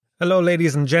Hello,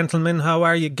 ladies and gentlemen. How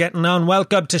are you getting on?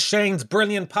 Welcome to Shane's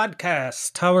Brilliant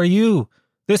Podcast. How are you?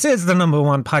 This is the number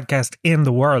one podcast in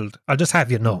the world. I'll just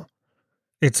have you know.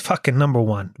 It's fucking number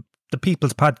one. The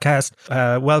People's Podcast.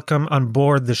 Welcome on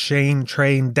board the Shane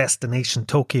train, destination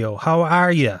Tokyo. How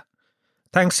are you?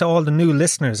 Thanks to all the new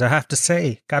listeners, I have to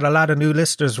say. Got a lot of new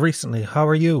listeners recently. How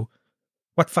are you?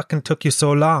 What fucking took you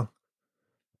so long?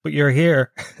 But you're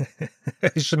here.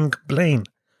 I shouldn't complain.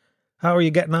 How are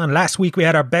you getting on? Last week we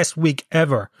had our best week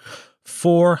ever.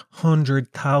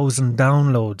 400,000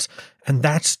 downloads. And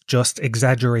that's just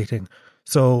exaggerating.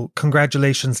 So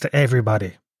congratulations to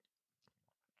everybody.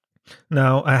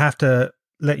 Now, I have to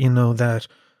let you know that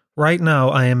right now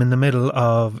I am in the middle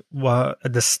of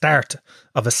the start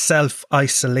of a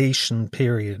self-isolation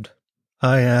period.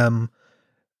 I am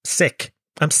sick.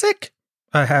 I'm sick.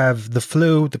 I have the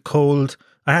flu, the cold.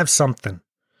 I have something.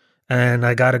 And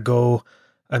I gotta go.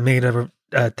 I made a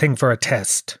thing for a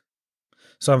test.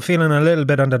 So I'm feeling a little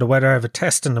bit under the weather. I have a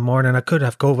test in the morning. I could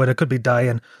have COVID. I could be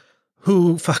dying.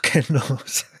 Who fucking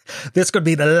knows? This could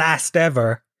be the last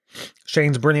ever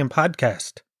Shane's Brilliant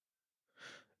Podcast.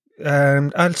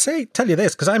 And I'll tell you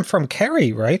this, because I'm from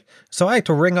Kerry, right? So I had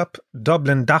to ring up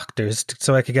Dublin doctors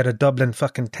so I could get a Dublin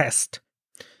fucking test.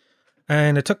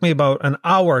 And it took me about an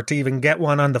hour to even get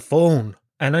one on the phone.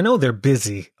 And I know they're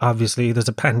busy. Obviously, there's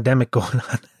a pandemic going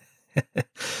on.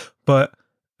 But,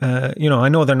 I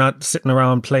know they're not sitting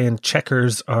around playing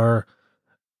checkers or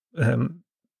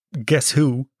guess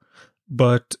who,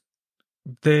 but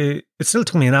it still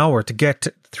took me an hour to get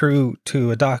through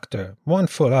to a doctor, 1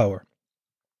 full hour.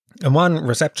 And one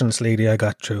receptionist lady I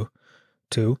got through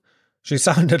to, she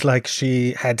sounded like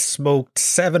she had smoked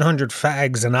 700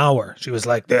 fags an hour. She was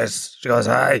like this. She goes,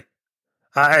 hi,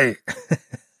 hi,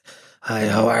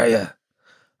 how are you?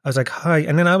 I was like, hi.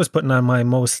 And then I was putting on my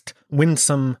most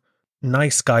winsome,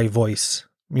 nice guy voice,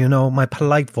 my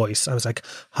polite voice. I was like,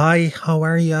 hi, how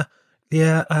are you?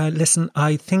 Yeah, listen,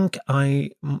 I think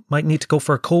I might need to go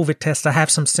for a COVID test. I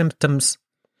have some symptoms.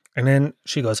 And then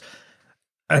she goes,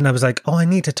 and I was like, oh, I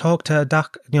need to talk to a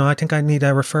doc. I think I need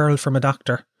a referral from a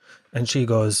doctor. And she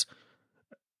goes,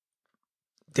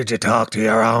 did you talk to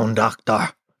your own doctor?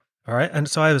 All right. And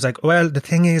so I was like, well, the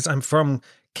thing is, I'm from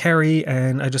Kerry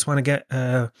and I just want to get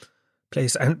a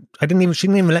place. And she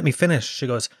didn't even let me finish. She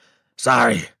goes,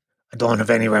 sorry, I don't have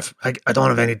any I don't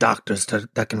have any doctors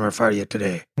that can refer you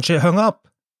today. And she hung up.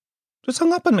 Just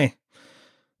hung up on me.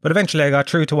 But eventually I got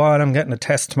through to all. I'm getting a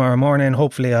test tomorrow morning.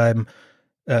 Hopefully I'm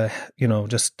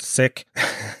just sick.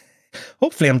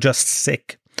 Hopefully I'm just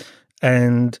sick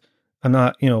and I'm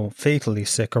not, fatally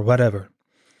sick or whatever.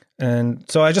 And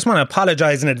so I just want to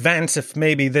apologize in advance if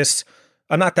maybe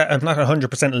I'm not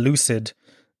 100% lucid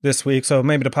this week, so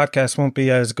maybe the podcast won't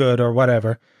be as good or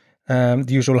whatever. The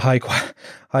usual high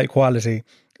quality.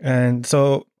 And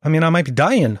so, I might be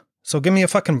dying. So give me a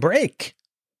fucking break.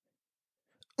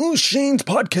 Oh, Shane's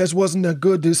podcast wasn't that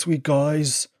good this week,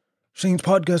 guys. Shane's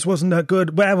podcast wasn't that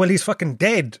good. Well, he's fucking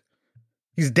dead.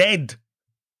 He's dead.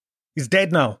 He's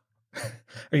dead now.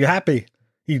 Are you happy?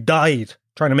 He died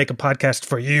trying to make a podcast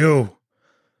for you.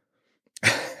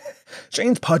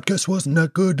 Shane's podcast wasn't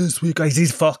that good this week, guys.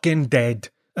 He's fucking dead.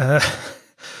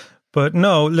 But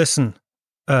no, listen.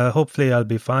 Hopefully I'll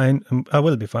be fine. I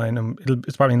will be fine.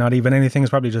 It's probably not even anything. It's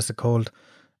probably just a cold.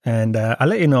 And I'll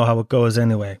let you know how it goes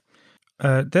anyway.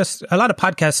 A lot of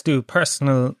podcasts do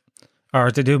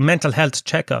they do mental health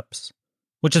checkups,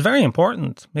 which is very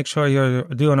important. Make sure you're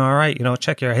doing all right.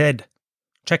 Check your head.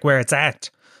 Check where it's at.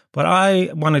 But I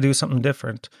want to do something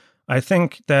different. I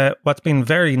think that what's been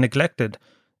very neglected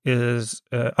is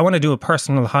I want to do a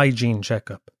personal hygiene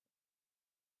checkup.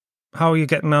 How are you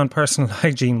getting on personal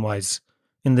hygiene wise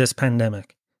in this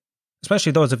pandemic?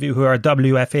 Especially those of you who are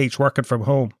WFH working from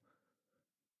home.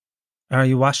 Are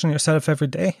you washing yourself every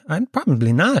day? I'm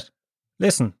probably not.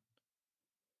 Listen,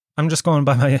 I'm just going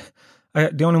by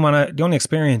the only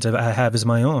experience I have is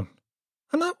my own.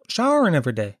 I'm not showering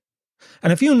every day.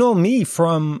 And if you know me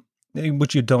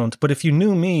which you don't, but if you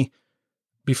knew me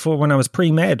before when I was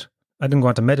pre-med, I didn't go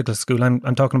on to medical school.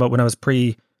 I'm talking about when I was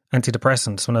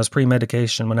pre-antidepressants, when I was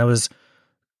pre-medication, when I was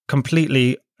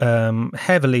completely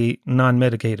heavily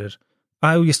non-medicated.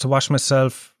 I used to wash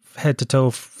myself head to toe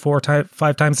 5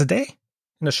 times a day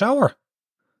in the shower.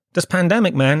 This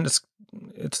pandemic, man,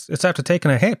 it's after taking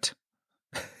a hit.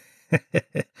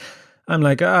 I'm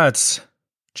like, it's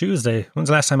Tuesday. When's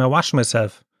the last time I washed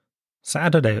myself?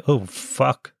 Saturday. Oh,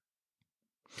 fuck.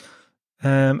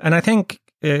 And I think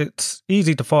it's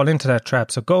easy to fall into that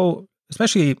trap. So go,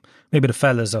 especially maybe the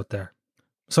fellas out there.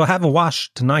 So have a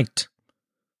wash tonight.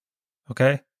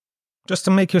 Okay? Just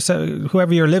to make yourself,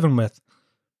 whoever you're living with,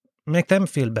 Make them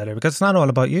feel better, because it's not all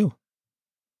about you.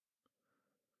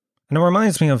 And it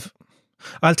reminds me of,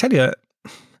 I'll tell you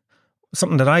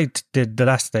something that I did the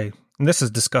last day, and this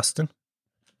is disgusting.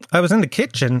 I was in the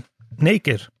kitchen,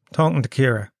 naked, talking to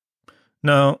Kira.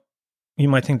 Now, you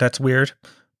might think that's weird,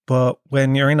 but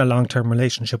when you're in a long-term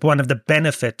relationship, one of the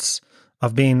benefits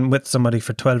of being with somebody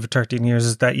for 12 or 13 years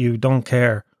is that you don't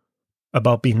care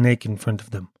about being naked in front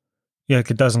of them. Like,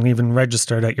 it doesn't even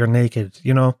register that you're naked,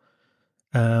 you know?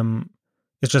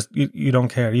 It's just, you don't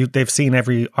care. They've seen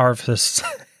every orifice.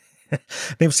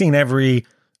 They've seen every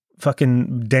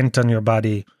fucking dent on your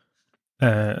body.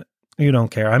 You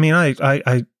don't care. I mean, I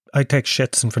take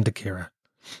shits in front of Kira.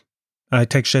 I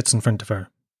take shits in front of her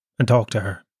and talk to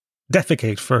her.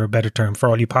 Defecate, for a better term, for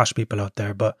all you posh people out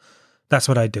there, but that's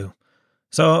what I do.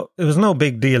 So it was no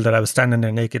big deal that I was standing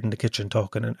there naked in the kitchen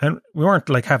talking, and we weren't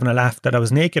like having a laugh that I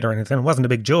was naked or anything. It wasn't a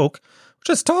big joke. We're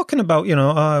just talking about, we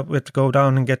have to go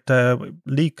down and get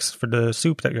leeks for the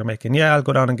soup that you're making. Yeah, I'll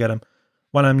go down and get them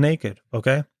when I'm naked,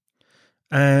 okay?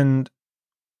 And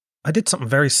I did something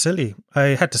very silly.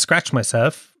 I had to scratch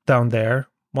myself down there.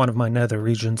 One of my nether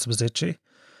regions was itchy.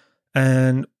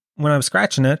 And when I was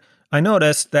scratching it, I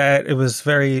noticed that it was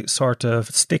very sort of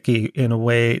sticky in a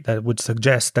way that would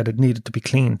suggest that it needed to be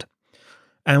cleaned.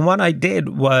 And what I did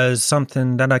was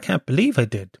something that I can't believe I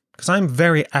did, because I'm a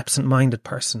very absent-minded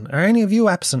person. Are any of you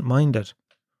absent-minded?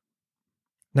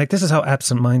 Like, this is how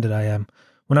absent-minded I am.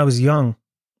 When I was young,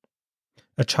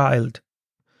 a child,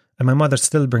 and my mother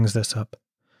still brings this up,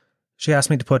 she asked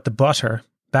me to put the butter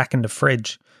back in the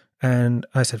fridge, and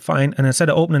I said, fine. And instead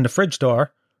of opening the fridge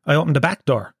door, I opened the back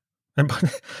door and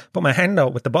put my hand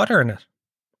out with the butter in it.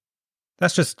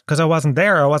 That's just because I wasn't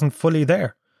there. I wasn't fully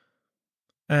there.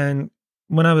 And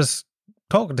when I was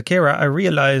talking to Kira, I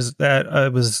realized that I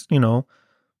was,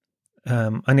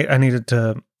 I needed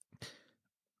to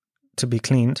be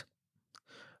cleaned.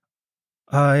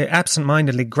 I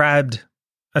absentmindedly grabbed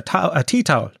a tea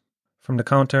towel from the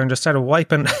counter and just started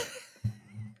wiping.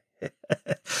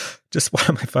 Just what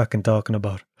am I fucking talking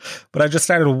about? But I just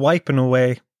started wiping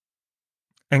away.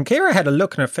 And Kira had a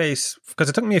look in her face, because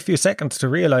it took me a few seconds to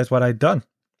realize what I'd done.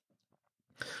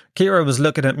 Kira was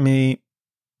looking at me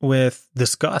with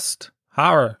disgust,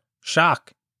 horror,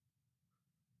 shock,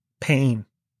 pain.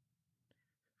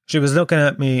 She was looking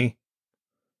at me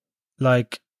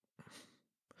like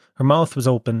her mouth was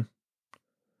open.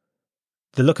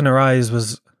 The look in her eyes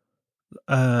was,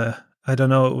 I don't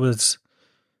know, it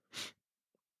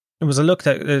was a look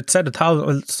that it said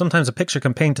sometimes a picture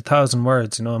can paint 1,000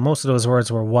 words, and most of those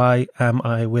words were, why am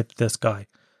I with this guy?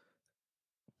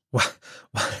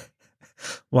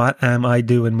 What am I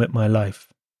doing with my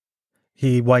life?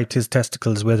 He wiped his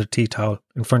testicles with a tea towel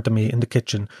in front of me in the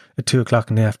kitchen at 2:00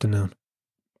 in the afternoon.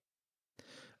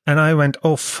 And I went,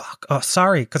 oh fuck, oh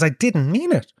sorry, because I didn't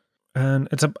mean it. And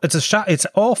it's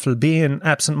awful being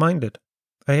absent-minded.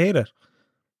 I hate it.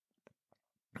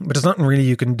 But there's nothing really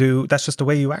you can do. That's just the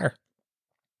way you are.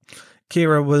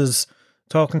 Kira was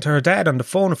talking to her dad on the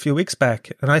phone a few weeks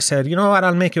back, and I said, you know what,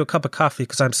 I'll make you a cup of coffee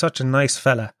because I'm such a nice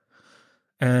fella.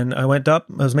 And I went up,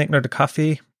 I was making her the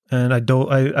coffee, and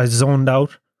I zoned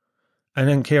out. And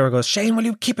then Kira goes, Shane, will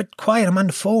you keep it quiet? I'm on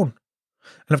the phone.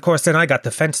 And of course, then I got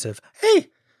defensive. Hey,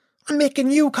 I'm making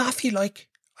you coffee,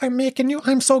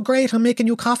 I'm so great, I'm making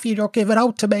you coffee, you're giving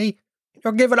out to me.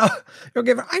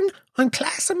 I'm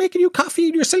class, I'm making you coffee,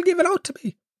 and you're still giving out to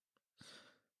me.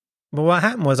 But what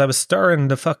happened was I was stirring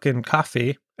the fucking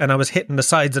coffee, and I was hitting the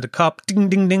sides of the cup, ding,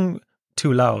 ding, ding,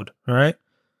 too loud, all right?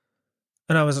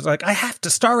 And I was like, I have to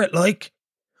stir it, like.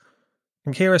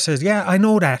 And Kira says, yeah, I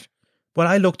know that. But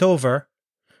I looked over.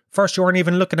 First, you weren't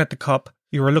even looking at the cup.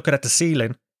 You were looking at the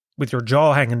ceiling with your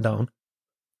jaw hanging down,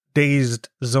 dazed,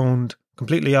 zoned,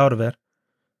 completely out of it.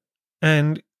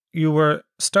 And you were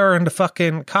stirring the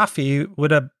fucking coffee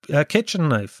with a kitchen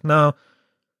knife. Now,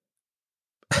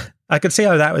 I could see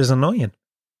how that was annoying.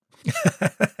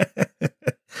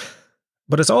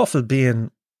 But it's awful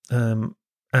being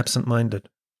absent-minded.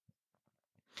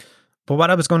 But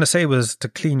what I was going to say was to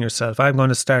clean yourself. I'm going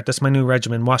to start, this is my new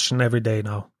regimen, washing every day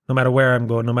now. No matter where I'm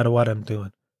going, no matter what I'm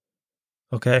doing.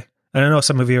 Okay? And I know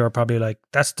some of you are probably like,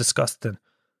 that's disgusting.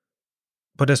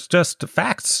 But it's just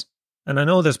facts. And I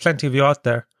know there's plenty of you out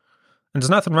there. And there's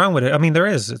nothing wrong with it. I mean, there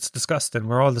is. It's disgusting.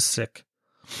 We're all this sick.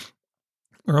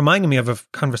 It reminded me of a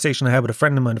conversation I had with a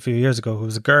friend of mine a few years ago who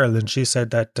was a girl, and she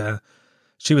said that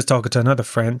she was talking to another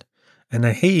friend, and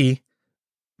that he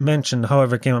mentioned,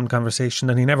 however it came up in conversation,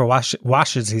 that he never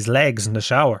washes his legs in the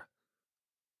shower.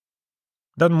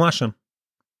 Doesn't wash them.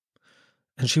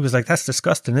 And she was like, that's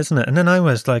disgusting, isn't it? And then I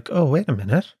was like, oh, wait a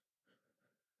minute.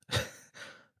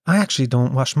 I actually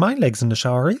don't wash my legs in the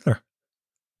shower either.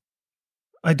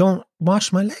 I don't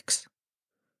wash my legs.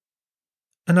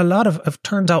 And it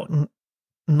turns out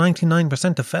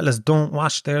 99% of fellas don't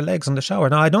wash their legs in the shower.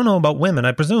 Now, I don't know about women.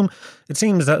 I presume it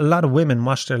seems that a lot of women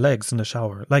wash their legs in the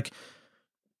shower. Like,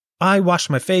 I wash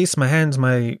my face, my hands,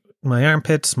 my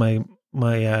armpits, my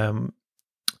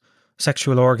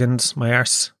sexual organs, my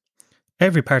arse,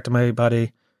 every part of my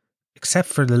body, except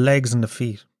for the legs and the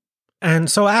feet. And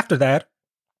so after that,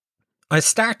 I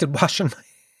started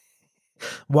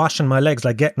washing my legs,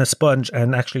 like getting a sponge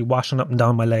and actually washing up and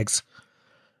down my legs.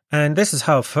 And this is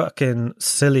how fucking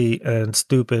silly and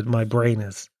stupid my brain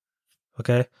is.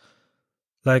 Okay?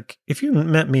 Like, if you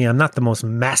met me, I'm not the most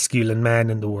masculine man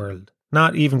in the world.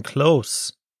 Not even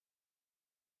close.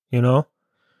 You know?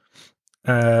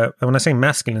 And when I say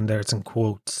masculine there, it's in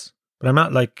quotes. But I'm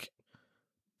not like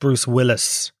Bruce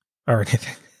Willis or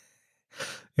anything.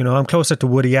 You know, I'm closer to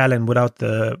Woody Allen without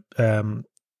the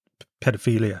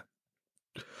pedophilia.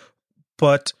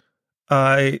 But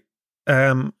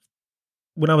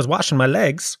when I was washing my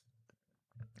legs,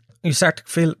 you start to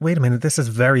feel, wait a minute, this is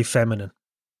very feminine.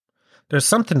 There's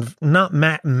something not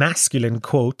masculine,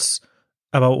 quotes,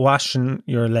 about washing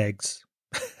your legs.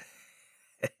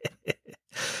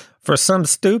 For some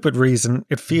stupid reason,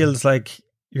 it feels like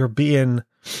you're being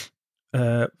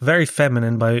very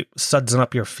feminine by sudsing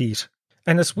up your feet.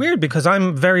 And it's weird because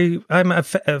I'm a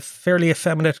fairly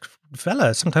effeminate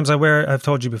fella. Sometimes I've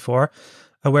told you before,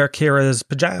 I wear Kira's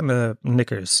pajama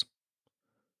knickers.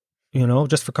 You know,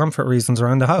 just for comfort reasons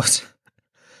around the house.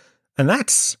 And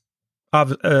that's,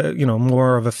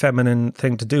 more of a feminine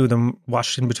thing to do than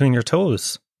washing between your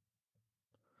toes.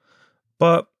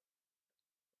 But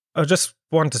I just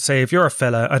want to say, if you're a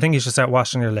fella, I think you should start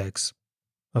washing your legs.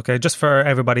 Okay, just for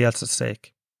everybody else's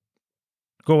sake.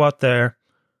 Go out there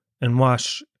and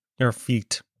wash your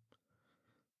feet.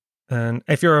 And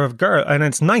if you're a girl, and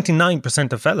it's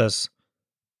 99% of fellas,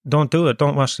 don't do it.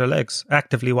 Don't wash their legs.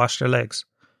 Actively wash their legs.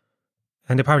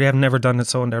 And they probably have never done it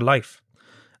so in their life.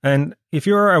 And if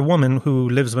you're a woman who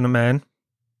lives with a man,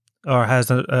 or has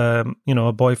a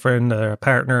boyfriend, or a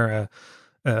partner,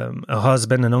 a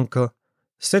husband, an uncle,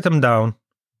 sit them down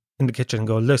in the kitchen and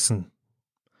go, listen,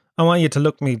 I want you to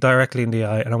look me directly in the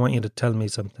eye and I want you to tell me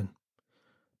something.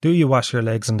 Do you wash your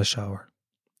legs in the shower?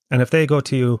 And if they go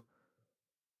to you,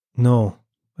 no,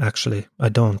 actually, I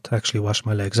don't actually wash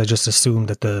my legs. I just assume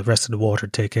that the rest of the water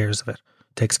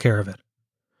takes care of it.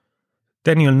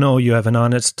 Then you'll know you have an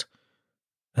honest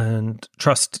and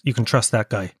you can trust that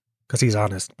guy because he's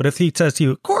honest. But if he says to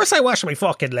you, of course I wash my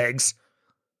fucking legs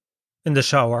in the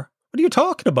shower. What are you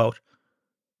talking about?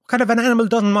 What kind of an animal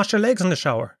doesn't wash their legs in the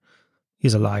shower?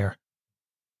 He's a liar.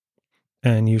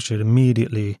 And you should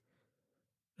immediately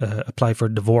apply for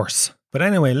divorce. But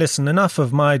anyway, listen, enough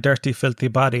of my dirty, filthy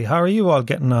body. How are you all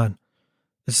getting on?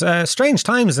 It's strange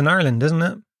times in Ireland, isn't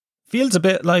it? Feels a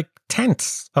bit like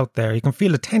tense out there. You can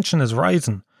feel the tension is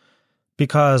rising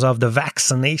because of the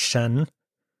vaccination.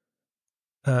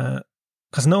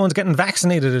 Because no one's getting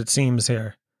vaccinated, it seems,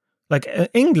 here. Like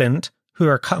England, who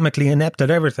are comically inept at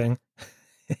everything,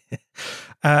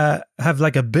 have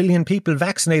like 1 billion people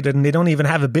vaccinated and they don't even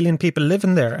have 1 billion people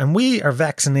living there. And we are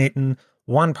vaccinating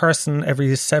one person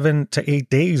every 7 to 8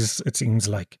 days, it seems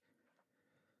like.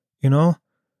 You know?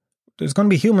 There's going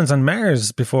to be humans on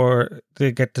Mars before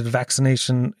they get the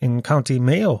vaccination in County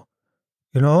Mayo.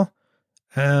 You know?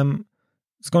 They're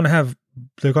going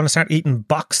to start eating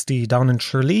boxty down in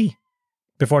Tralee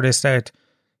before they start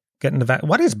getting the vaccine.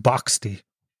 What is boxty?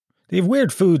 They have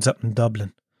weird foods up in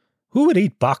Dublin. Who would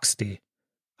eat boxty?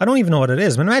 I don't even know what it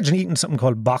is. But imagine eating something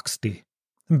called boxty.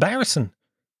 Embarrassing.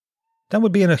 That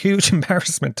would be a huge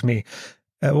embarrassment to me.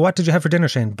 What did you have for dinner,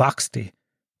 Shane? Boxty.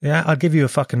 Yeah, I'll give you a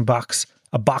fucking box.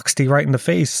 A boxty right in the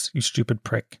face, you stupid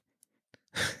prick.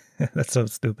 That's so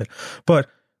stupid. But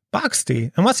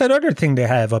boxty. And what's that other thing they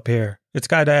have up here? It's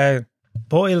got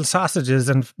boiled sausages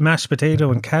and mashed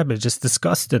potato and cabbage. It's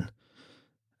disgusting.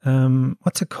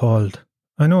 What's it called?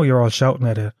 I know you're all shouting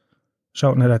it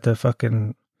at the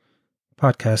fucking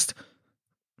podcast.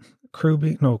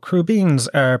 Crew beans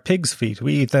are pig's feet.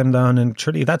 We eat them down in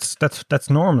Tralee. That's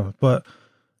normal. But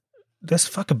this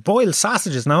fucking boiled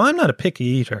sausages. Now, I'm not a picky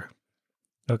eater.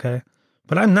 Okay?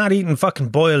 But I'm not eating fucking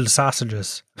boiled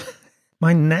sausages.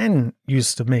 My nan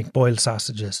used to make boiled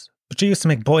sausages. But she used to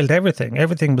make boiled everything.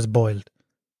 Everything was boiled.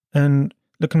 And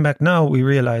looking back now, we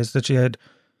realised that she had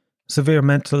severe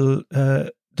mental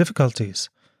difficulties.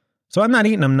 So I'm not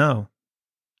eating them now.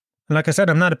 And like I said,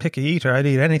 I'm not a picky eater. I'd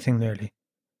eat anything nearly.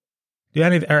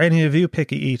 Are any of you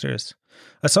picky eaters?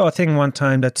 I saw a thing one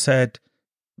time that said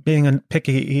being a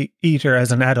picky eater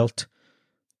as an adult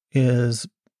is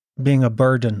being a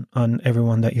burden on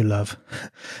everyone that you love.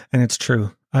 And it's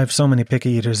true. I have so many picky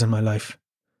eaters in my life.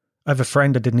 I have a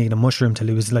friend that didn't eat a mushroom till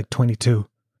he was like 22.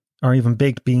 Or even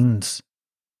baked beans.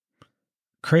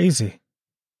 Crazy.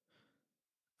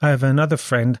 I have another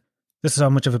friend. This is how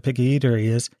much of a picky eater he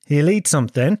is. He'll eat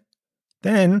something.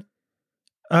 Then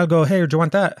I'll go, hey, do you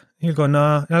want that? He'll go,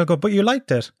 no. And I'll go, but you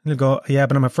liked it. And he'll go, yeah,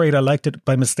 but I'm afraid I liked it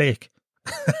by mistake.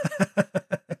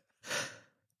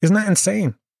 Isn't that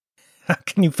insane? How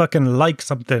can you fucking like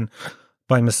something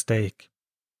by mistake?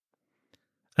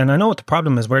 And I know what the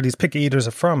problem is, where these picky eaters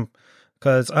are from.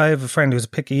 Because I have a friend who's a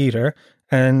picky eater,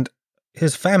 and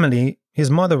his family,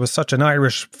 his mother was such an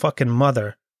Irish fucking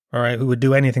mother, all right, who would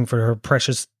do anything for her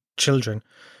precious children,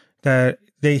 that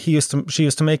she used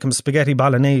to make him spaghetti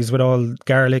bolognese with all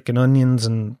garlic and onions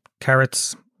and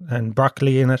carrots and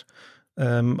broccoli in it.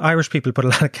 Irish people put a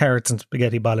lot of carrots in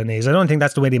spaghetti bolognese. I don't think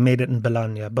that's the way they made it in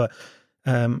Bologna, but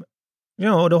you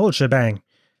know, the whole shebang.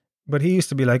 But he used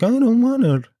to be like, I don't want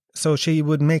it. So she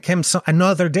would make him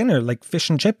another dinner, like fish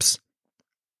and chips.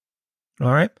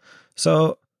 All right.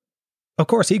 So, of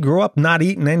course, he grew up not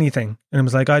eating anything. And it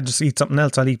was like, I just eat something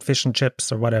else. I'll eat fish and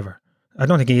chips or whatever. I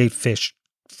don't think he ate fish.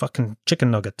 Fucking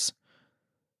chicken nuggets.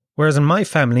 Whereas in my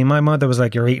family, my mother was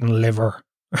like, you're eating liver.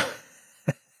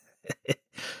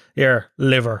 Here,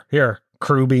 liver. Here,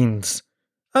 crew beans.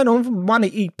 I don't want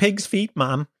to eat pig's feet,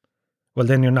 Mom. Well,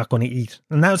 then you're not going to eat.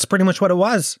 And that's pretty much what it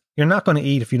was. You're not going to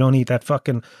eat if you don't eat that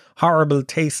fucking horrible,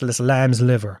 tasteless lamb's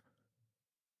liver.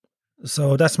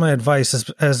 So that's my advice,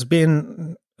 as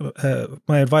being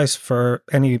my advice for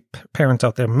any parent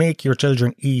out there. Make your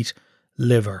children eat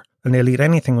liver. And they'll eat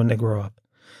anything when they grow up.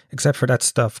 Except for that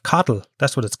stuff. Coddle,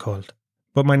 that's what it's called.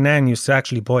 But my nan used to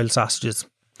actually boil sausages.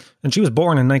 And she was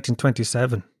born in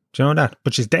 1927. Do you know that?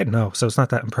 But she's dead now, so it's not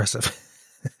that impressive.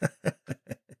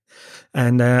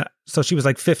 And so she was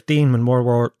like 15 when World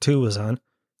War II was on.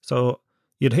 So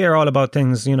you'd hear all about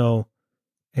things, you know,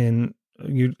 in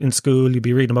school. You'd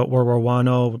be reading about World War One.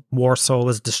 Oh, Warsaw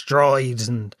was destroyed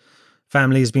and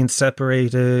families being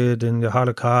separated and the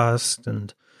Holocaust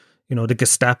and, you know, the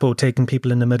Gestapo taking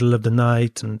people in the middle of the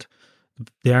night and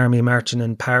the army marching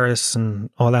in Paris and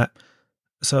all that.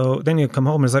 So then you come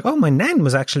home and it's like, oh, my nan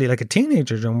was actually like a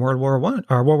teenager during World War One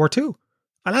or World War Two.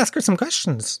 I'll ask her some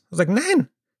questions. I was like, Nan,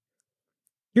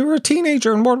 you were a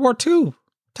teenager in World War Two.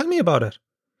 Tell me about it.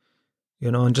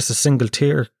 You know, and just a single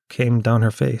tear came down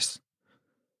her face.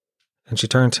 And she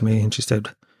turned to me and she said,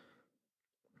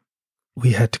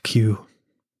 we had to queue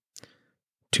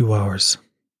 2 hours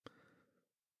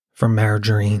for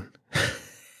margarine.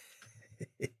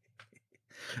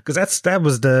 Because that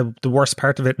was the worst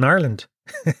part of it in Ireland.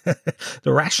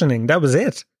 The rationing, that was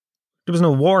it. There was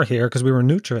no war here because we were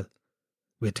neutral.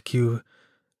 We had to queue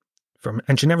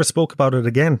and she never spoke about it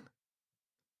again.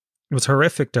 It was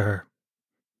horrific to her.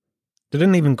 They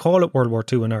didn't even call it World War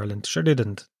II in Ireland. Sure they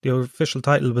didn't. The official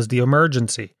title was the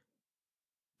emergency.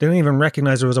 They didn't even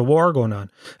recognise there was a war going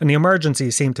on. And the emergency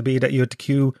seemed to be that you had to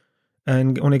queue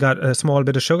and only got a small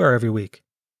bit of sugar every week.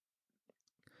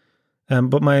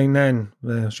 But my nan,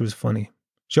 she was funny.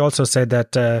 She also said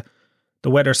that the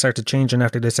weather started changing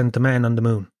after they sent the man on the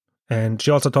moon. And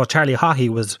she also thought Charlie Haughey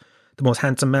was the most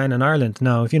handsome man in Ireland.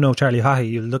 Now, if you know Charlie Haughey,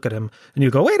 you look at him and you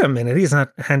go, wait a minute, he's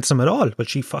not handsome at all. But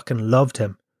she fucking loved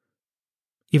him.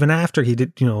 Even after he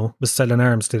did, you know, was selling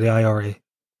arms to the IRA.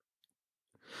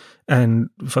 And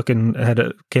fucking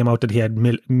came out that he had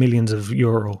millions of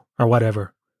euro or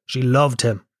whatever. She loved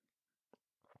him.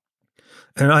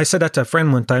 And I said that to a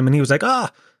friend one time and he was like,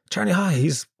 Charlie Haughey,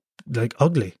 he's like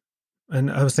ugly.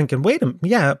 And I was thinking, wait a minute,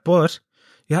 yeah, but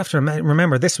you have to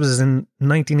remember this was in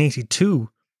 1982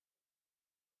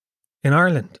 in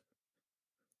Ireland.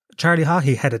 Charlie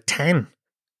Haughey had a 10.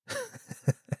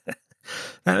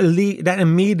 That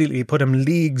immediately put him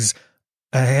leagues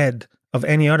ahead of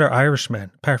any other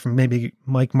Irishman, apart from maybe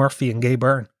Mike Murphy and Gay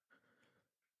Byrne.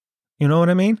 You know what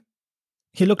I mean?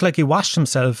 He looked like he washed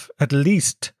himself at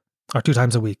least or 2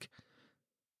 times a week.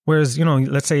 Whereas, you know,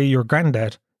 let's say your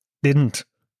granddad didn't.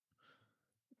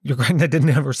 Your granddad didn't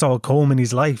ever saw a comb in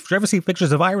his life. Do you ever see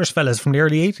pictures of Irish fellas from the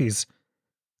early 80s?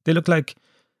 They look like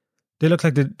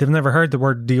they've never heard the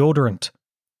word deodorant.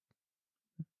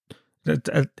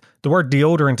 The word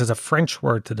deodorant is a French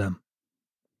word to them.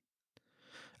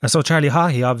 And so Charlie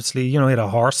Haughey, obviously, you know, he had a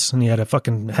horse and he had a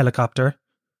fucking helicopter.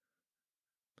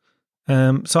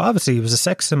 So obviously he was a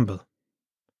sex symbol.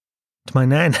 To my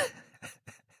nan,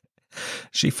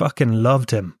 she fucking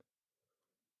loved him.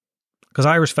 Because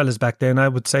Irish fellas back then, I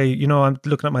would say, you know, I'm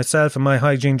looking at myself and my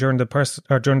hygiene during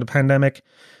the pandemic,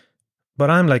 but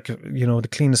I'm like, you know, the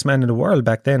cleanest man in the world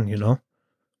back then, you know.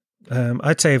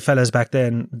 I'd say fellas back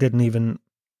then didn't even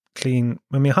clean.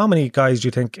 I mean, how many guys do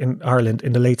you think in Ireland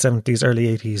in the late 70s, early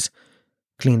 80s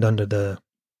cleaned under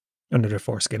their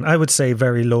foreskin? I would say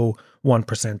very low 1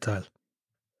 percentile.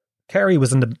 Kerry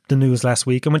was in the news last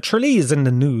week, and when Tralee is in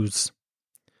the news,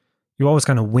 you always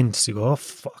kind of wince. You go, oh,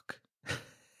 fuck.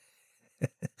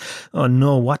 Oh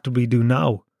no, what did we do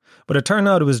now? But it turned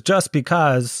out it was just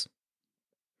because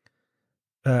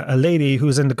a lady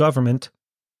who's in the government,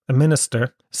 a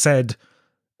minister, said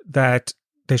that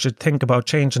they should think about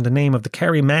changing the name of the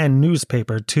Kerry Man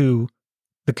newspaper to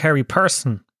the Kerry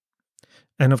Person.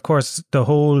 And of course, the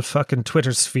whole fucking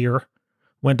Twitter sphere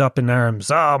went up in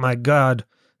arms. Oh my God.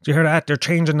 Did you hear that? They're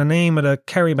changing the name of the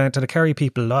Kerry Man to the Kerry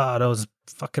People. Oh, those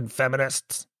fucking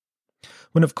feminists.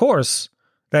 When of course,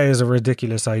 that is a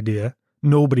ridiculous idea.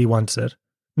 Nobody wants it.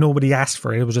 Nobody asked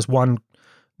for it. It was just one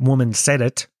woman said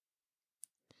it.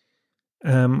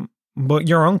 But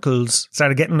your uncles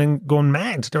started going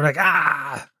mad. They were like,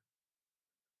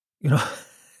 you know,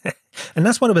 and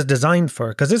that's what it was designed for.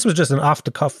 Because this was just an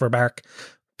off-the-cuff remark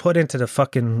put into the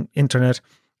fucking internet.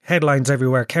 Headlines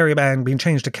everywhere. Kerry Man being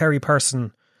changed to Kerry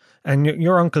Person. And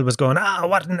your uncle was going,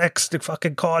 what next to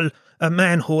fucking call a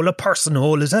manhole a person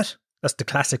hole, is it? That's the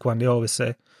classic one they always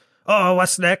say. Oh,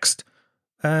 what's next?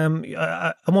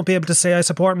 I won't be able to say I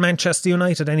support Manchester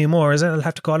United anymore, is it? I'll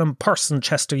have to call them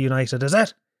Person-Chester United, is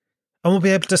it? I won't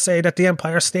be able to say that the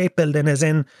Empire State Building is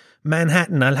in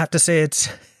Manhattan. I'll have to say it's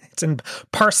in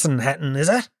Person-Hatton, is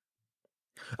it?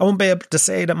 I won't be able to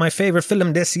say that my favourite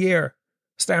film this year,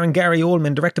 starring Gary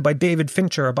Oldman, directed by David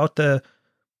Fincher, about the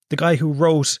guy who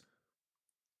wrote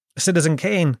Citizen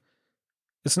Kane,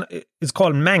 it's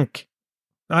called Mank.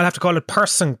 I'll have to call it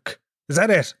Persunk. Is that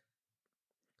it?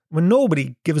 When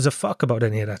nobody gives a fuck about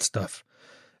any of that stuff.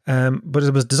 But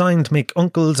it was designed to make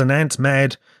uncles and aunts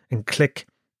mad and click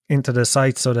into the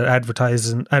site so that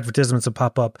advertisements would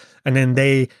pop up and then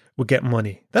they would get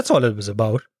money. That's all it was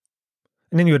about.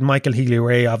 And then you had Michael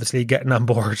Healy-Rae obviously getting on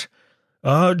board.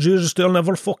 Oh, Jesus, not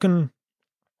in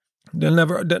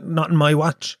my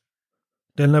watch.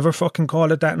 They'll never fucking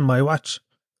call it that in my watch.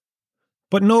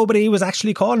 But nobody was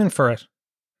actually calling for it.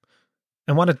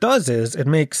 And what it does is it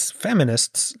makes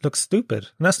feminists look stupid.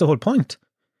 And that's the whole point.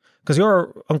 Because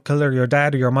your uncle or your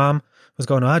dad or your mom was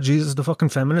going, Jesus, the fucking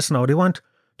feminists now, they want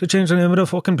to change the name of the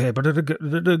fucking paper to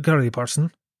the Kerry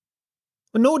Person.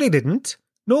 Well, no, they didn't.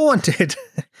 No one did.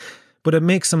 But it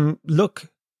makes them look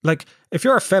like, if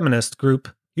you're a feminist group,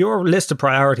 your list of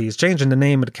priorities, changing the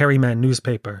name of the Kerry Man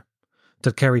newspaper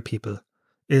to Kerry People,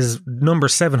 is number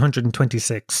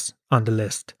 726 on the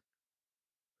list.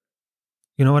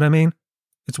 You know what I mean?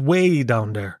 It's way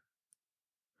down there.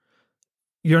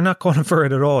 You're not calling for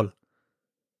it at all.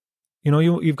 You know,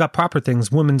 you've got proper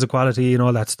things, women's equality and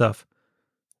all that stuff.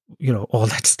 You know, all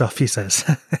that stuff, he says.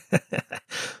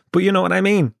 But you know what I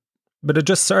mean? But it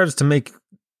just serves to make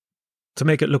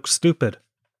it look stupid.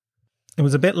 It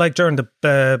was a bit like during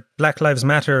the Black Lives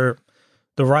Matter,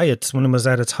 the riots, when it was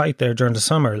at its height there during the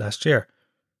summer last year.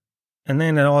 And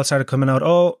then it all started coming out,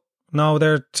 oh, no,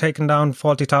 they're taking down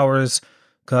Faulty Towers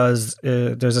because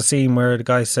there's a scene where the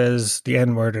guy says the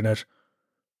N-word in it.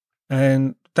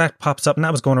 And that pops up and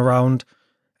that was going around.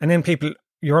 And then people,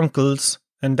 your uncles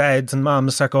and dads and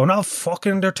moms start going, oh,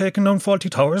 fucking, they're taking down Faulty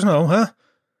Towers now, huh?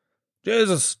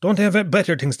 Jesus, don't they have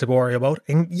better things to worry about?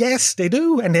 And yes, they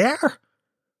do, and they are.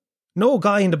 No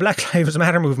guy in the Black Lives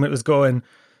Matter movement was going,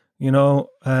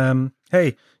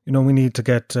 hey, we need to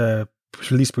get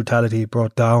police brutality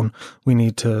brought down. We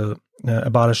need to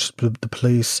abolish the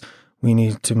police. We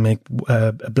need to make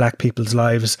black people's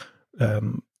lives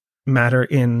matter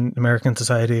in American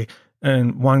society.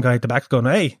 And one guy at the back going,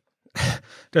 hey,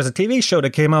 there's a TV show that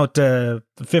came out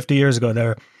 50 years ago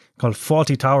there called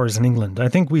Faulty Towers in England. I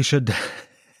think we should,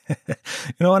 you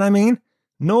know what I mean?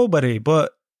 Nobody,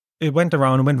 but it went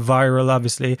around and went viral,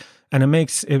 obviously, and it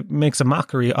makes a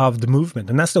mockery of the movement.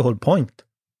 And that's the whole point.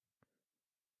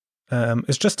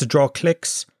 It's just to draw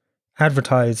clicks,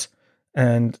 advertise,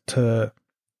 and to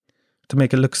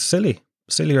make it look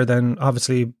sillier than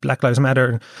obviously Black Lives Matter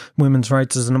and women's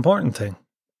rights is an important thing.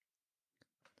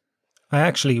 I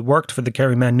actually worked for the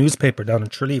Kerry Man newspaper down in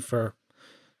Tralee for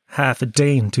half a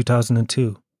day in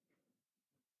 2002.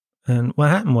 And what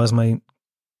happened was my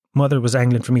mother was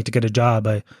angling for me to get a job.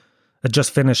 I had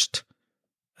just finished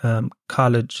secondary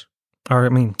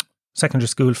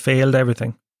school, failed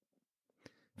everything.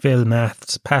 Failed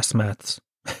maths, passed maths.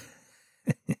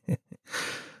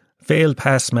 Failed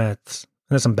past maths.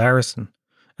 And that's embarrassing.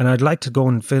 And I'd like to go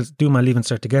and do my Leaving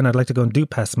Cert again. I'd like to go and do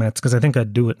past maths because I think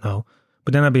I'd do it now.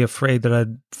 But then I'd be afraid that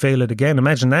I'd fail it again.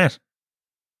 Imagine that.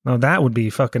 Now that would be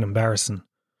fucking embarrassing.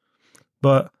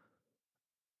 But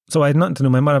So I had nothing to do.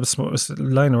 My mother was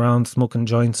lying around smoking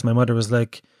joints. My mother was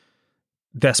like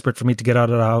desperate for me to get out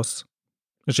of the house.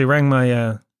 And she rang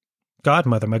my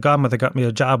godmother. My godmother got me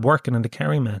a job working in the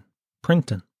Kerryman,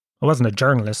 printing. I wasn't a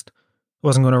journalist. I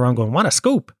wasn't going around going, what a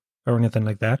scoop, or anything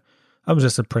like that. I was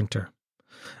just a printer.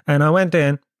 And I went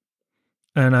in,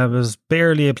 and I was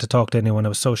barely able to talk to anyone. I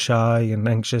was so shy and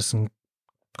anxious and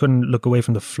couldn't look away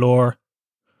from the floor.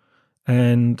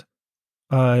 And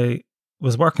I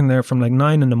was working there from like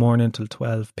 9 in the morning till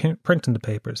 12, printing the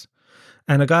papers.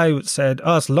 And a guy said,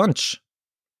 oh, it's lunch.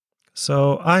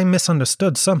 So I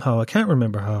misunderstood somehow. I can't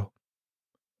remember how.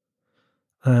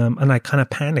 And I kind of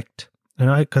panicked.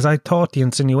 And because I thought the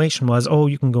insinuation was, oh,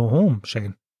 you can go home,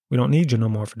 Shane. We don't need you no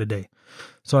more for the day.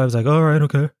 So I was like, all right,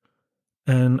 okay.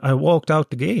 And I walked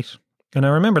out the gate. And I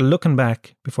remember looking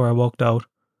back before I walked out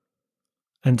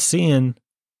and seeing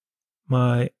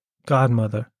my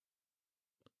godmother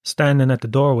standing at the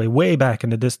doorway, way back in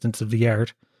the distance of the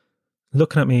yard,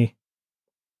 looking at me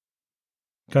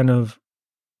kind of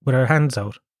with her hands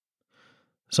out.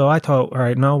 So I thought, all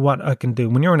right, now what I can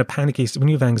do. When you're in a panicky, when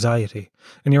you have anxiety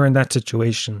and you're in that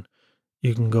situation,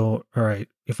 you can go, all right,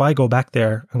 if I go back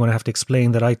there, I'm going to have to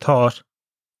explain that I thought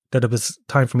that it was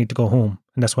time for me to go home.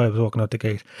 And that's why I was walking out the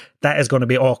gate. That is going to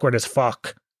be awkward as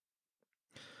fuck.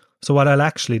 So what I'll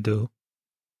actually do,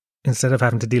 instead of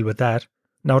having to deal with that,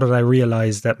 now that I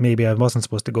realize that maybe I wasn't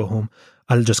supposed to go home,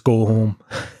 I'll just go home.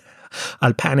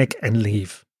 I'll panic and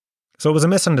leave. So it was a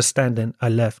misunderstanding. I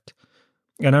left.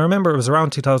 And I remember it was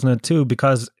around 2002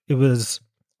 because it was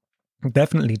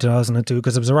definitely 2002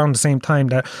 because it was around the same time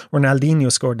that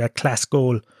Ronaldinho scored that class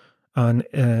goal on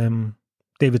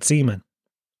David Seaman.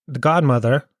 The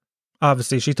godmother,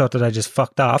 obviously, she thought that I just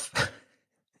fucked off.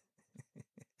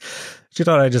 She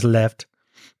thought I just left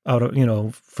out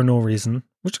of, for no reason,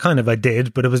 which kind of I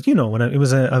did, but it was, when I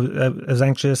was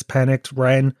anxious, panicked,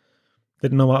 ran,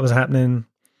 didn't know what was happening,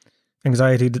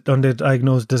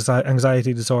 undiagnosed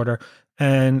anxiety disorder,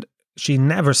 and she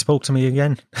never spoke to me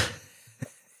again.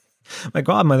 My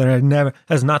godmother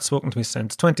has not spoken to me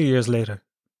since, 20 years later.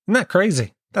 Isn't that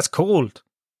crazy? That's cold.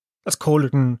 That's colder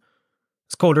than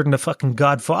the fucking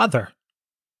Godfather.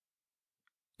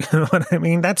 You know what I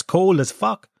mean? That's cold as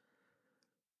fuck.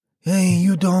 Hey,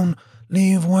 you don't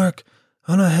leave work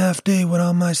on a half day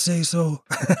without my say so.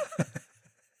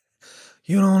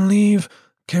 You don't leave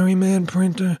Kerryman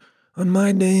printer on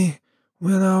my day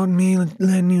without me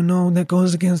letting you know. That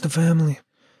goes against the family.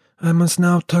 I must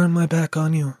now turn my back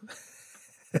on you.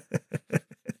 But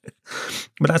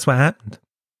that's what happened.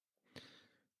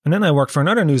 And then I worked for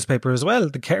another newspaper as well,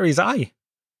 the Kerry's Eye.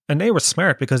 And they were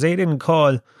smart because they didn't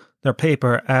call their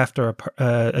paper after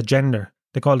a gender.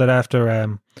 They called it after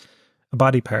a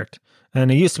body part.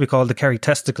 And it used to be called the Kerry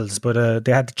Testicles, but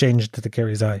they had to change it to the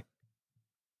Kerry's Eye.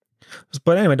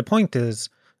 But anyway, the point is,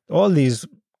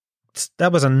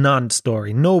 that was a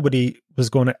non-story. Nobody was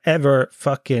going to ever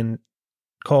fucking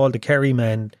call the Kerry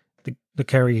man the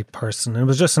Kerry person. It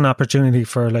was just an opportunity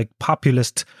for like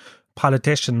populist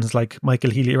politicians like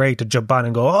Michael Healy-Rae to jump on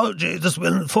and go, oh, Jesus,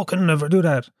 we'll fucking never do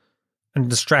that. And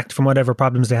distract from whatever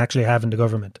problems they actually have in the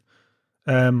government.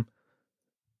 Michael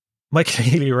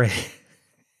Healy-Rae.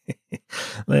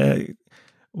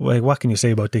 What can you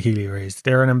say about the Healy-Raes?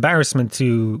 They're an embarrassment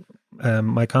to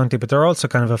my county, but they're also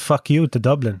kind of a fuck you to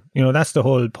Dublin. That's the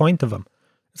whole point of them.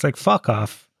 It's like, fuck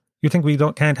off. You think we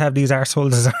can't have these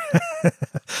arseholes?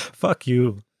 Fuck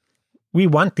you. We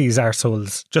want these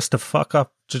arseholes just to fuck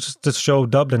up, just to show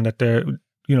Dublin that they're,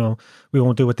 we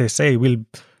won't do what they say. We'll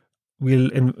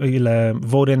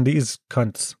vote in these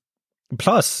cunts.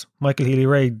 Plus, Michael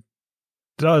Healy-Rae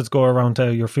does go around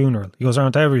to your funeral. He goes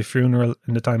around to every funeral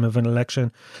in the time of an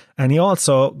election. And he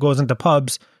also goes into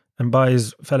pubs and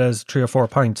buys fellas 3 or 4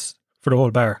 pints for the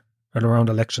whole bar at around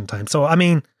election time. So,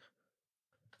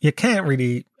 you can't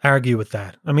really argue with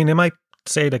that. They might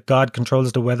say that God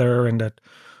controls the weather and that,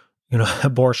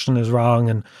 abortion is wrong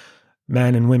and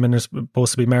men and women are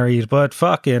supposed to be married, but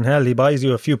fucking hell, he buys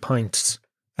you a few pints.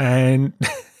 And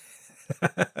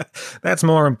that's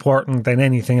more important than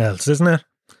anything else, isn't it?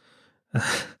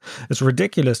 It's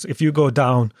ridiculous. If you go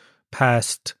down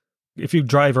past, if you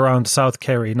drive around South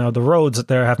Kerry, now the roads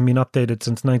there haven't been updated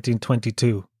since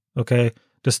 1922, okay?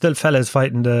 There's still fellas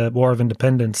fighting the War of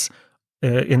Independence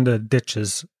in the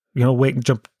ditches, waiting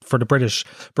jump for the British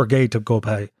brigade to go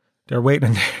by. They're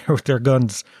waiting there with their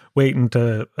guns, waiting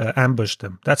to ambush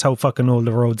them. That's how fucking old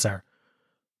the roads are.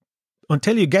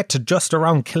 Until you get to just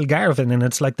around Kilgarvan and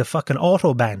it's like the fucking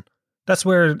autobahn. That's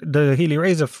where the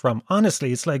Healy-Raes are from.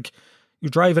 Honestly, it's like you're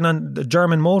driving on the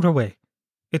German motorway.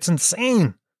 It's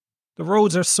insane. The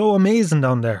roads are so amazing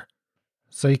down there.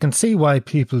 So you can see why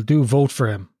people do vote for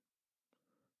him.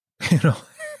 You know.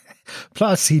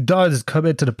 Plus, he does come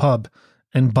into the pub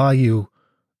and buy you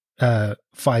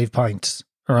 5 pints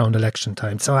around election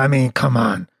time. So, I mean, come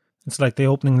on. It's like the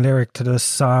opening lyric to the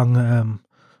song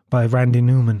by Randy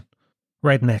Newman,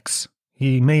 Rednecks.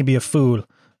 He may be a fool,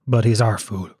 but he's our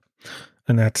fool.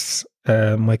 And that's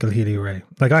Michael Healy-Rae.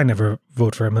 Like, I never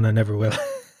vote for him and I never will.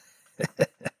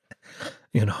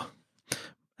 You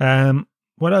know.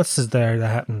 What else is there that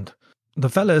happened? The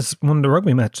fellas won the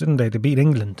rugby match, didn't they? They beat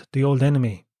England, the old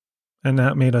enemy. And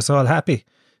that made us all happy.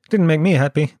 Didn't make me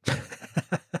happy.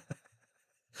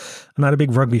 I'm not a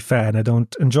big rugby fan. I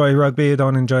don't enjoy rugby. I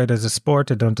don't enjoy it as a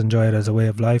sport. I don't enjoy it as a way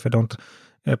of life. I don't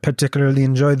particularly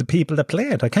enjoy the people that play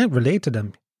it. I can't relate to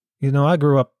them. You know, I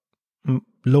grew up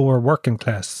lower working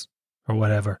class or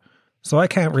whatever. So I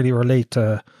can't really relate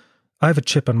to... I have a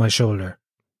chip on my shoulder.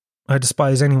 I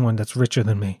despise anyone that's richer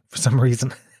than me for some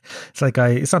reason. It's like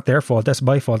it's not their fault. That's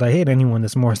my fault. I hate anyone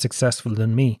that's more successful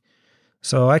than me.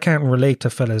 So I can't relate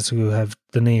to fellas who have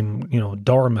the name, you know,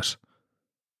 Dormit.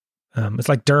 It's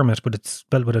like Dermot, but it's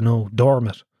spelled with an O,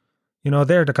 Dormit. You know,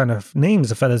 they're the kind of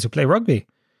names of fellas who play rugby.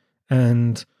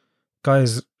 And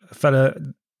guys,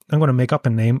 I'm going to make up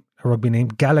a rugby name,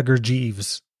 Gallagher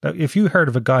Jeeves. Now, if you heard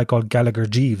of a guy called Gallagher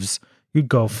Jeeves, you'd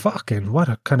go, fucking, what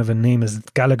a kind of a name is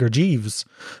Gallagher Jeeves?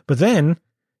 But then,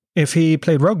 if he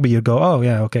played rugby, you'd go, oh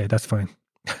yeah, okay, that's fine.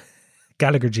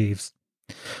 Gallagher Jeeves.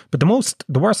 But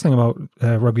the worst thing about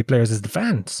rugby players is the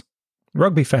fans.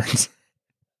 Rugby fans.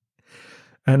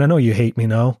 And I know you hate me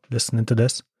now, listening to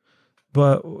this,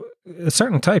 but a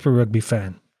certain type of rugby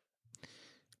fan.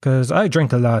 Because I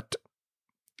drink a lot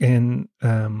in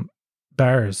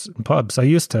bars and pubs. I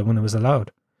used to when it was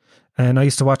allowed. And I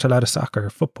used to watch a lot of soccer,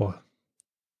 football,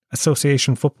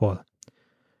 association football.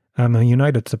 I'm a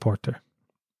United supporter.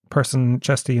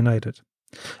 Chester United.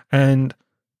 And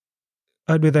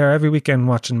I'd be there every weekend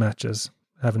watching matches,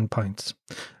 having pints.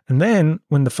 And then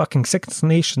when the fucking Six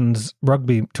Nations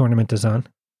rugby tournament is on,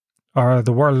 or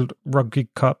the World Rugby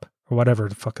Cup, or whatever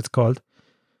the fuck it's called,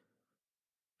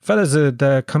 fellas would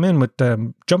come in with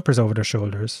jumpers over their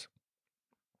shoulders,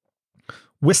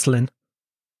 whistling,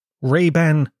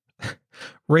 Ray-Ban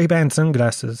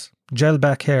sunglasses, gel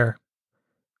back hair,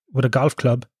 with a golf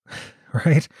club,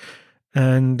 right?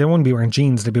 And they wouldn't be wearing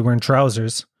jeans, they'd be wearing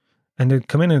trousers. And they'd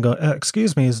come in and go,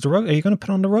 excuse me, are you going to put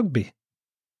on the rugby?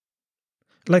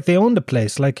 Like they own the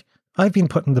place. Like I've been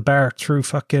putting the bar through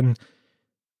fucking,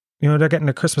 you know, they're getting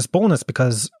a Christmas bonus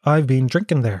because I've been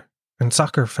drinking there. And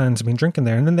soccer fans have been drinking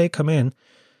there. And then they come in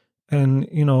and,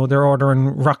 you know, they're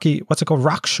ordering what's it called?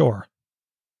 Rockshore.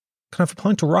 Can I have a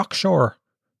pint of Rockshore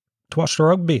to watch the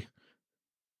rugby?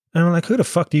 And I'm like, who the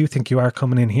fuck do you think you are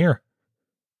coming in here?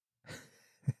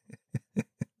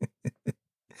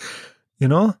 You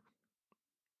know?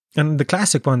 And the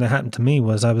classic one that happened to me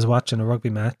was I was watching a rugby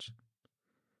match.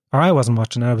 Or I wasn't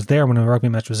watching it. I was there when a rugby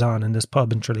match was on in this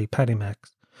pub in Tralee, Paddymax.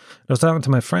 I was talking to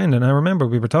my friend and I remember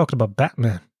we were talking about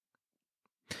Batman.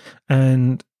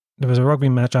 And there was a rugby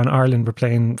match on. Ireland were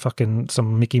playing fucking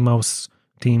some Mickey Mouse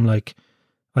team like,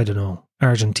 I don't know,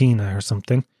 Argentina or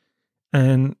something.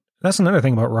 And that's another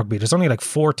thing about rugby. There's only like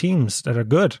 4 teams that are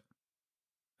good.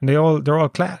 And they're all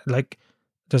like,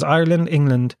 there's Ireland,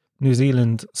 England, New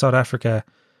Zealand, South Africa,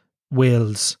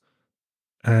 Wales,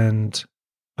 and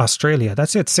Australia.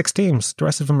 That's it, 6 teams. The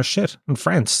rest of them are shit. And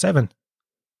France, 7.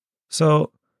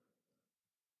 So,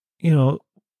 you know,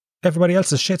 everybody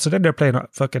else is shit. So then they're playing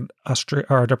fucking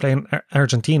they're playing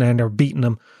Argentina and they're beating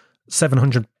them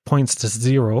 700 points to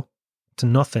 0, to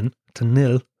nothing, to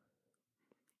nil.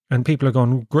 And people are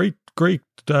going, great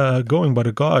going by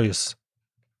the guys.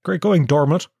 Great going,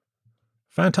 Dormit.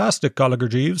 Fantastic, Gallagher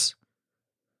Jeeves.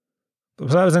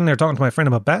 So I was in there talking to my friend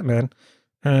about Batman,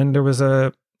 and there was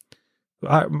Ireland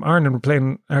were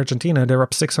playing Argentina. They were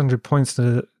up 600 points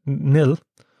to 0,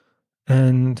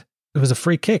 and there was a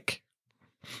free kick.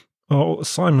 Oh,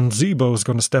 Simon Zebo is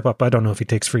going to step up. I don't know if he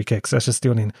takes free kicks. That's just the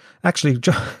only... Actually,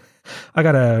 I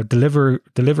got a food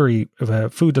delivery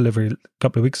a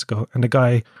couple of weeks ago, and the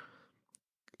guy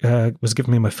was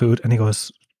giving me my food, and he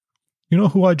goes, you know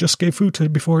who I just gave food to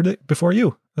before you?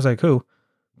 I was like, who?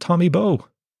 Tommy Bowe.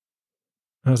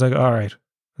 I was like, all right.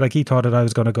 Like he thought that I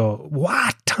was going to go,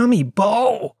 what? Tommy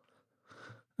Bowe?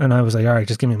 And I was like, all right,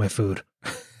 just give me my food.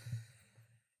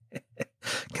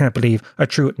 Can't believe I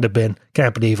threw it in the bin.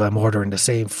 Can't believe I'm ordering the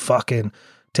same fucking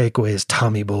takeaway as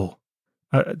Tommy Bowe.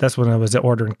 That's when I was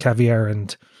ordering caviar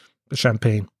and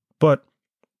champagne. But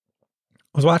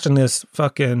I was watching this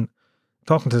fucking,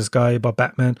 talking to this guy about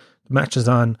Batman. The match is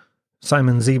on.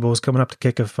 Simon Zebo's coming up to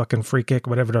kick a fucking free kick,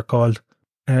 whatever they're called.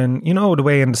 And you know the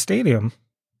way in the stadium,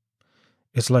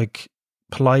 it's like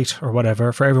polite or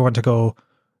whatever for everyone to go,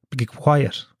 be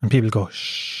quiet. And people go,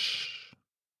 shh.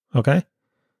 Okay?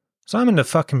 So I'm in the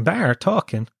fucking bar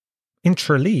talking in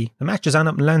Tralee. The match is on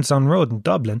up in Lansdowne Road in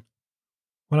Dublin.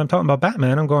 When I'm talking about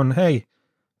Batman, I'm going, hey,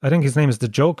 I think his name is the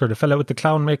Joker, the fella with the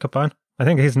clown makeup on. I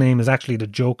think his name is actually the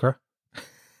Joker.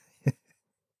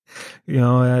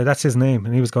 That's his name.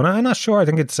 And he was going, I'm not sure. I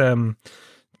think it's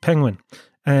Penguin.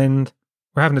 And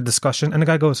we're having a discussion. And the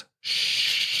guy goes,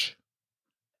 shh.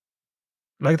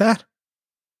 Like that.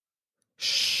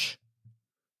 Shh.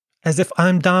 As if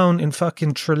I'm down in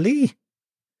fucking Tralee.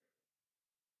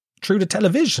 Through the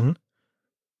television.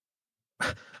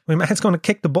 My man's going to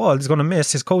kick the ball. He's going to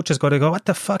miss. His coach is going to go, what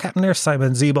the fuck happened there,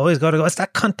 Simon Zebo? He's going to go, it's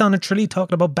that cunt down in Tralee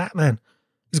talking about Batman.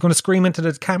 He's going to scream into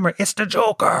the camera, it's the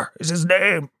Joker, is his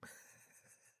name.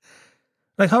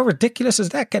 Like, how ridiculous is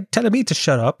that? Telling me to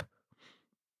shut up.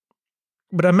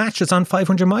 But a match is on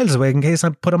 500 miles away in case I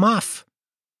put him off.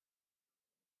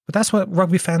 But that's what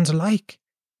rugby fans are like.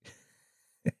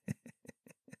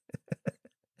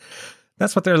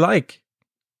 That's what they're like.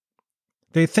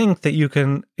 They think that you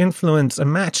can influence a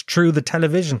match through the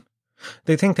television.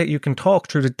 They think that you can talk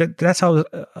through that's how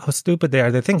stupid they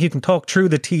are. They think you can talk through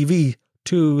the TV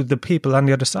to the people on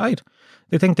the other side.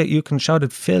 They think that you can shout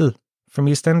at Phil from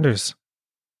EastEnders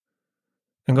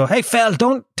and go, hey Phil,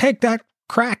 don't take that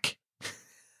crack.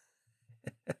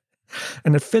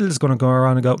 And then Phil is going to go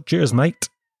around and go, cheers mate.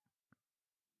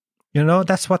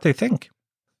 That's what they think.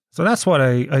 So that's what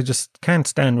I just can't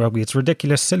stand rugby. It's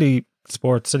ridiculous, silly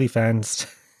sports, silly fans.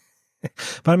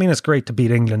 But I mean, it's great to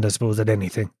beat England, I suppose, at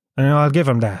anything. And I'll give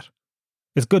them that.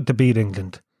 It's good to beat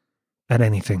England at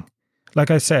anything.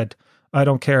 Like I said, I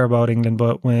don't care about England,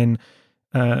 but when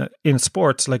in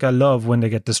sports, like I love when they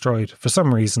get destroyed. For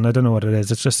some reason, I don't know what it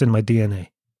is. It's just in my DNA.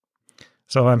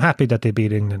 So I'm happy that they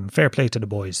beat England. Fair play to the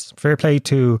boys. Fair play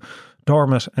to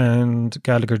Dormit and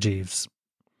Gallagher Jeeves.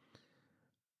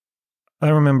 I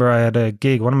remember I had a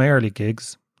gig, one of my early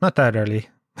gigs, not that early,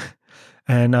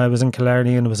 and I was in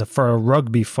Killarney and it was for a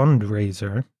rugby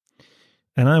fundraiser.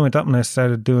 And I went up and I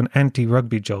started doing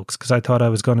anti-rugby jokes because I thought I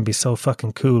was going to be so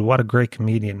fucking cool. What a great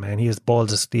comedian, man. He has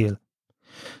balls of steel.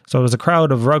 So it was a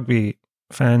crowd of rugby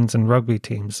fans and rugby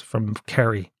teams from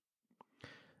Kerry.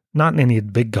 Not any of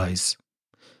the big guys.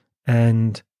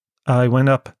 And I went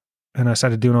up and I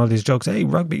started doing all these jokes. Hey,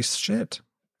 rugby's shit.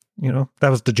 That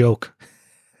was the joke.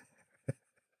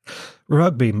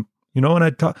 Rugby, and I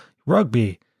thought,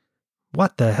 rugby,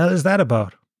 what the hell is that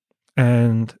about?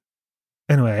 And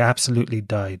anyway, I absolutely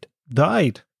died.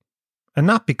 And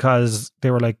not because they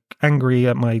were like angry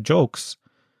at my jokes,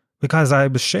 because I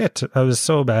was shit. I was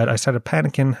so bad. I started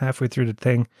panicking halfway through the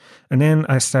thing. And then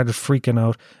I started freaking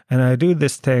out. And I do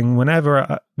this thing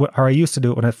whenever, I used to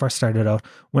do it when I first started out,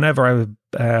 whenever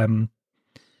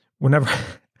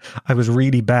I was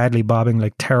really badly bobbing,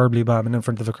 like terribly bobbing in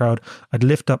front of the crowd, I'd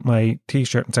lift up my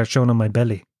t-shirt and start showing them my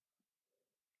belly.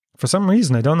 For some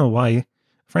reason, I don't know why. A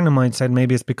friend of mine said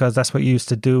maybe it's because that's what you used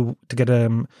to do to get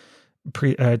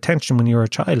attention when you were a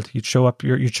child. You'd show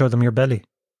them your belly.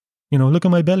 Look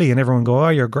at my belly, and everyone go, oh,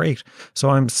 you're great.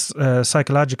 So I'm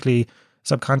psychologically,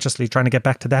 subconsciously trying to get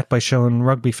back to that by showing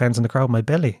rugby fans in the crowd my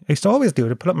belly. I used to always do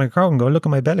it. I'd pull up my crowd and go, look at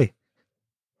my belly.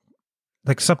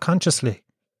 Like subconsciously.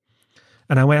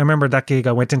 And I remember that gig,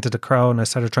 I went into the crowd and I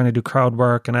started trying to do crowd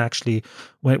work, and I actually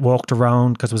walked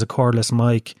around because it was a cordless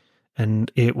mic,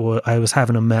 and I was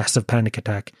having a massive panic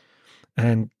attack.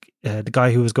 And the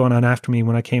guy who was going on after me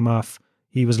when I came off,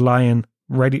 he was lying,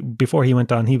 right before he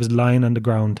went on, he was lying on the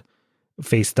ground,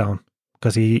 face down,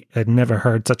 because he had never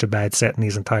heard such a bad set in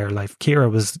his entire life. Kira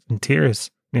was in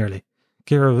tears, nearly.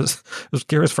 It was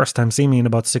Kira's first time seeing me in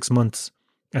about 6 months.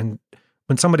 And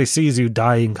when somebody sees you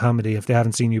die in comedy, if they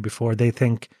haven't seen you before, they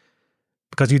think,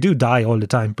 because you do die all the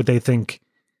time, but they think,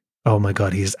 oh my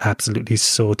God, he's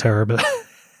so terrible.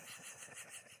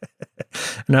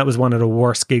 And that was one of the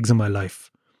worst gigs in my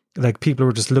life. Like, people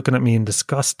were just looking at me in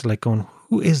disgust, like going,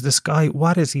 who is this guy?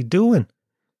 What is he doing?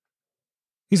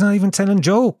 He's not even telling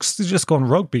jokes. He's just going,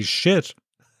 rugby shit.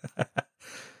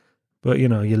 But, you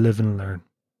live and learn.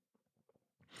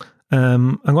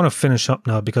 I'm going to finish up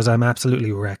now because I'm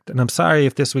absolutely wrecked. And I'm sorry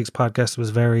if this week's podcast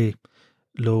was very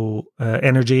low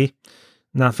energy,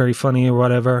 not very funny or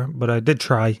whatever, but I did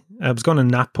try. I was going to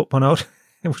not put one out,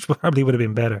 which probably would have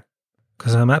been better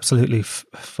because I'm absolutely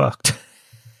fucked.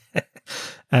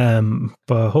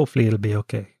 But hopefully it'll be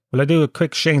okay. Will I do a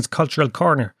quick Shane's Cultural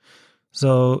Corner?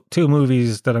 So 2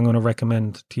 movies that I'm going to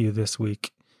recommend to you this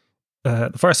week.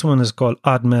 The first one is called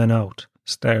Odd Man Out,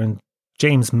 starring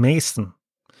James Mason,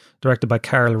 directed by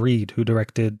Carl Reed, who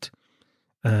directed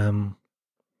the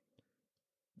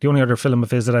only other film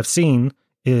of his that I've seen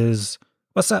is,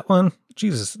 what's that one?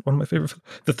 Jesus, one of my favorite films.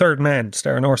 The Third Man,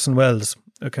 starring Orson Welles.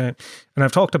 Okay. And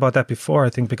I've talked about that before, I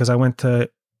think, because I went to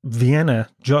Vienna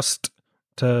just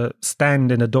to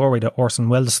stand in a doorway that Orson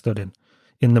Welles stood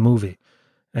in the movie.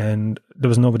 And there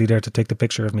was nobody there to take the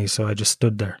picture of me, so I just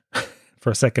stood there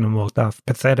for a second and walked off.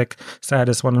 Pathetic,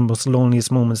 saddest, one of the most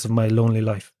loneliest moments of my lonely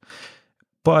life.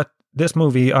 But this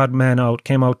movie, Odd Man Out,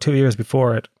 came out 2 years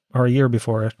before it, or a year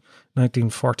before it,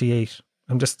 1948.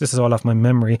 This is all off my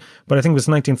memory, but I think it was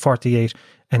 1948,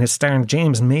 and it's starring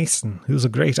James Mason, who's a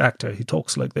great actor. He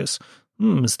talks like this,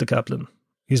 Mr. Kaplan.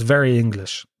 He's very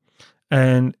English.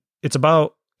 And it's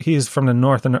about, he's from the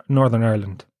Northern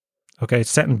Ireland. Okay,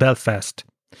 it's set in Belfast.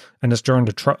 And it's during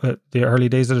the early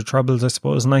days of the Troubles, I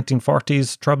suppose,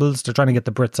 1940s Troubles. They're trying to get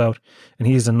the Brits out. And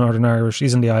he's in Northern Irish.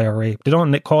 He's in the IRA. They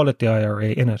don't call it the IRA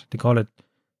in it. They call it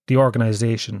the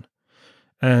organisation.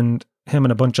 And him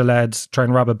and a bunch of lads try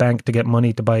and rob a bank to get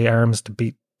money to buy arms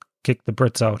to kick the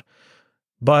Brits out.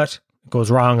 But it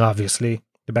goes wrong, obviously.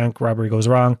 The bank robbery goes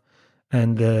wrong.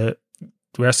 And the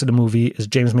rest of the movie is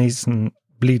James Mason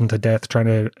bleeding to death trying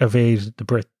to evade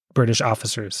the British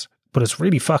officers. But it's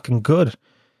really fucking good.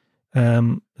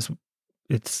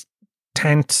 It's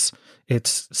tense,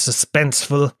 it's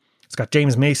suspenseful, it's got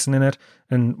James Mason in it,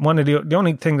 and one of the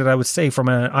only thing that I would say from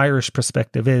an Irish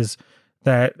perspective is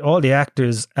that all the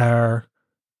actors are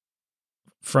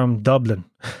from Dublin.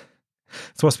 It's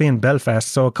supposed to be in Belfast,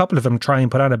 so a couple of them try and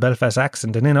put on a Belfast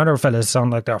accent, and then other fellas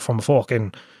sound like they're from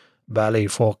fucking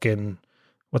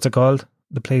what's it called?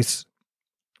 The place,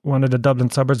 one of the Dublin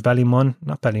suburbs, Ballymun,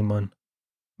 not Ballymun,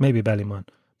 maybe Ballymun,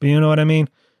 but you know what I mean?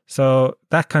 So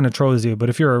that kind of throws you. But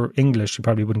if you're English, you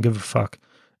probably wouldn't give a fuck.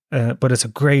 But it's a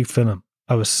great film.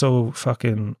 I was so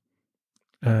fucking...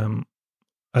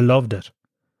 I loved it.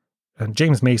 And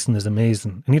James Mason is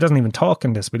amazing. And he doesn't even talk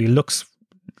in this, but he looks...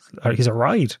 He's a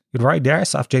ride. You'd ride the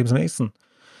arse off James Mason.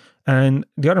 And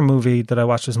the other movie that I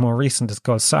watched was more recent. It's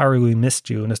called Sorry We Missed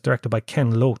You. And it's directed by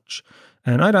Ken Loach.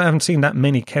 And I haven't seen that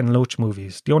many Ken Loach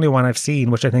movies. The only one I've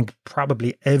seen, which I think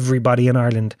probably everybody in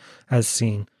Ireland has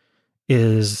seen,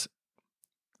 is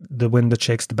The Wind That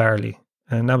Shakes the Barley.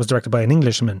 And that was directed by an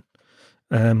Englishman.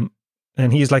 And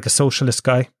he's like a socialist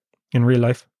guy in real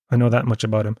life. I know that much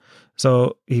about him.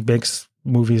 So he makes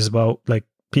movies about like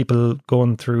people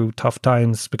going through tough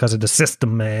times because of the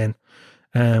system, man.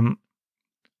 And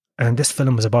this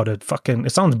film was about it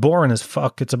sounds boring as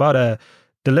fuck. It's about a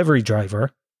delivery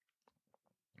driver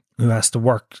who has to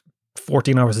work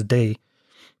 14 hours a day,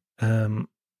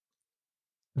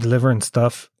 delivering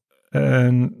stuff.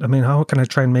 And I mean, how can I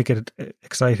try and make it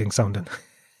exciting sounding?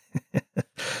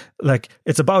 Like,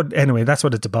 it's about, anyway, that's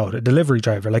what it's about. A delivery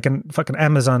driver, like a fucking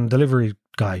Amazon delivery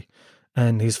guy.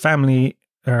 And his family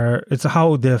it's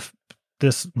how this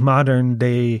modern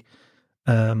day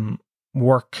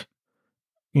work,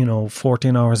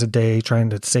 14 hours a day trying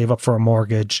to save up for a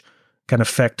mortgage can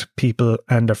affect people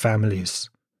and their families.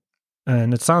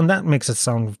 And that makes it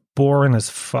sound boring as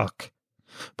fuck.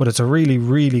 But it's a really,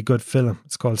 really good film.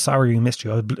 It's called Sorry We Missed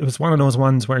You. It was one of those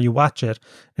ones where you watch it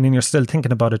and then you're still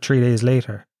thinking about it 3 days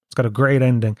later. It's got a great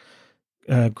ending,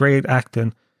 great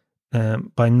acting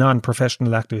by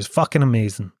non-professional actors. Fucking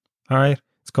amazing. All right?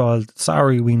 It's called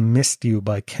Sorry We Missed You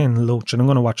by Ken Loach. And I'm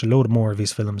going to watch a load more of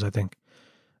his films, I think.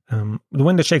 The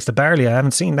Wind That Shakes the Barley, I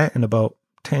haven't seen that in about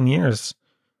 10 years.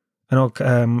 I know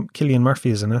Cillian Murphy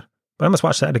is in it. But I must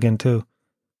watch that again too.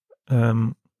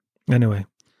 Anyway.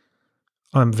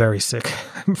 I'm very sick.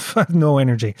 I have no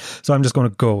energy. So I'm just going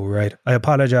to go, right? I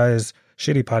apologize.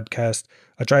 Shitty podcast.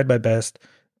 I tried my best.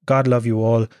 God love you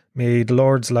all. May the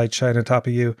Lord's light shine on top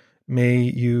of you. May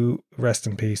you rest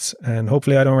in peace. And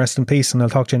hopefully I don't rest in peace, and I'll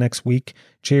talk to you next week.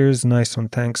 Cheers. Nice one.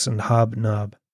 Thanks. And hob nob.